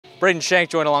Braden Schenck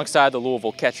joined alongside the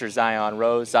Louisville catcher Zion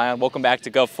Rose. Zion, welcome back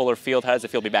to Gov Fuller Field. How does it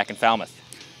feel to be back in Falmouth?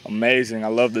 Amazing. I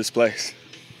love this place.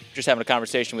 Just having a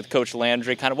conversation with Coach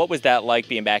Landry. Kind of what was that like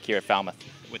being back here at Falmouth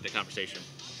with the conversation?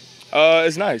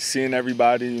 It's nice seeing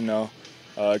everybody, you know,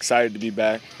 excited to be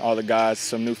back. All the guys,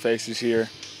 some new faces here.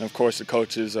 And of course the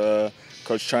coaches,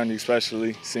 Coach Trundy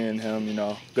especially, seeing him, you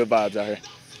know, good vibes out here.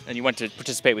 And you went to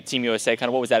participate with Team USA. Kind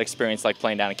of what was that experience like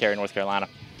playing down in Cary, North Carolina?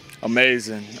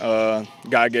 Amazing.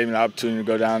 God gave me the opportunity to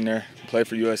go down there, play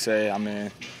for USA. I mean,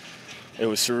 it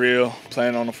was surreal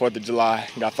playing on the 4th of July.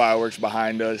 Got fireworks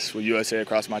behind us with USA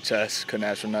across my chest. Couldn't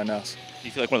ask for nothing else. Do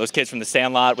you feel like one of those kids from The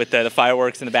Sandlot with the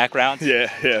fireworks in the background?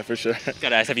 Yeah, for sure.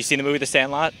 Gotta ask, have you seen the movie The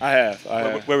Sandlot? I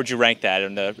have. Where would you rank that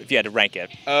if you had to rank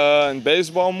it? In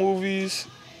baseball movies,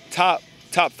 top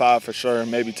 5 for sure,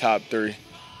 maybe top 3.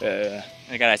 Yeah.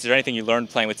 I gotta ask, is there anything you learned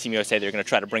playing with Team USA that you're gonna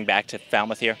try to bring back to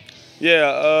Falmouth here?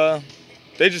 Yeah,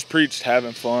 they just preached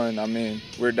having fun. I mean,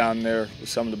 we're down there with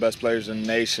some of the best players in the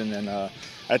nation, and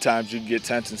at times you get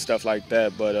tense and stuff like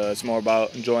that, but it's more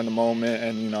about enjoying the moment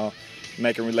and, you know,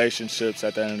 making relationships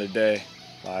at the end of the day.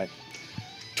 Like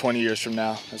 20 years from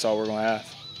now, that's all we're gonna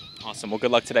have. Awesome. Well, good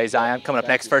luck today, Zion. Coming up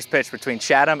next, first pitch between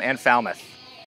Chatham and Falmouth.